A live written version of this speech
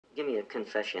Give me a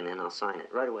confession and I'll sign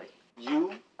it right away.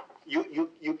 You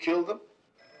killed them?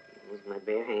 With my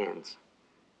bare hands.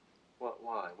 What?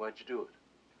 Why? Why'd you do it?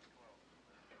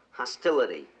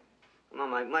 Hostility. Well,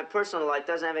 my personal life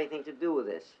doesn't have anything to do with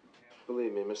this.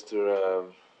 Believe me, Mr.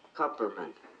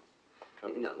 Copperman.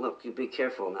 You know, look, you be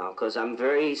careful now, because I'm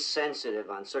very sensitive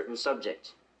on certain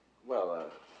subjects. Well,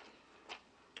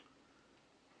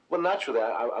 naturally,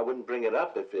 I wouldn't bring it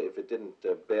up if it didn't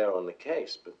bear on the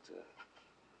case, but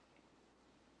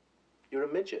you're a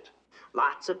midget.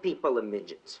 Lots of people are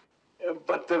midgets.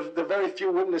 But the very few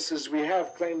witnesses we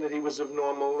have claim that he was of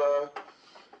normal,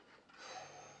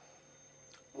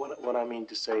 What I mean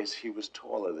to say is he was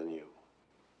taller than you.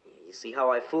 You see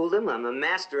how I fooled him? I'm a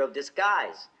master of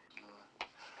disguise.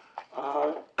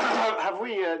 Have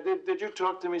we, did you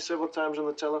talk to me several times on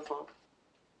the telephone?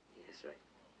 Yes, right.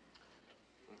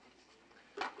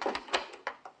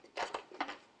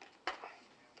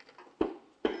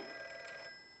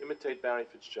 Imitate Barry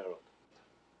Fitzgerald.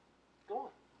 Go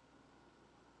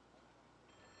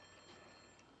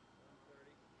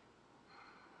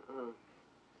on.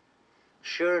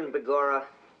 Sure and begorra.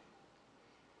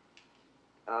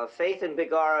 Faith and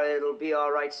begorra, it'll be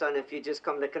all right, son, if you just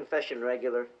come to confession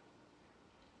regular.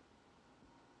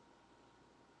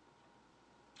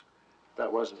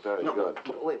 That wasn't very good.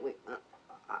 Wait.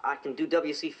 I can do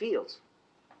W.C. Fields.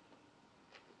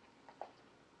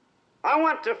 I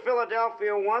went to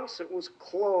Philadelphia once. It was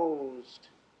closed.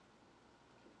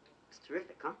 It's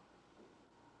terrific, huh?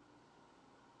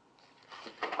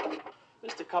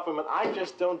 Mr. Copperman, I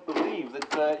just don't believe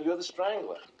that you're the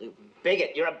Strangler. You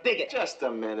bigot. You're a bigot. Just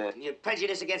a minute. You're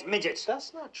prejudiced against midgets.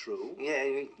 That's not true. Yeah,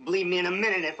 you'd believe me in a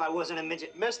minute if I wasn't a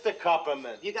midget. Mr.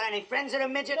 Copperman. You got any friends that are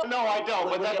midgets? No, I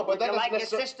don't. Would you like your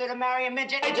sister to marry a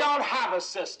midget? I don't have a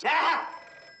sister. Ah!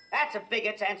 That's a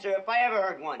bigot's answer if I ever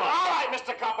heard one. All right,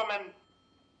 Mr. Copperman.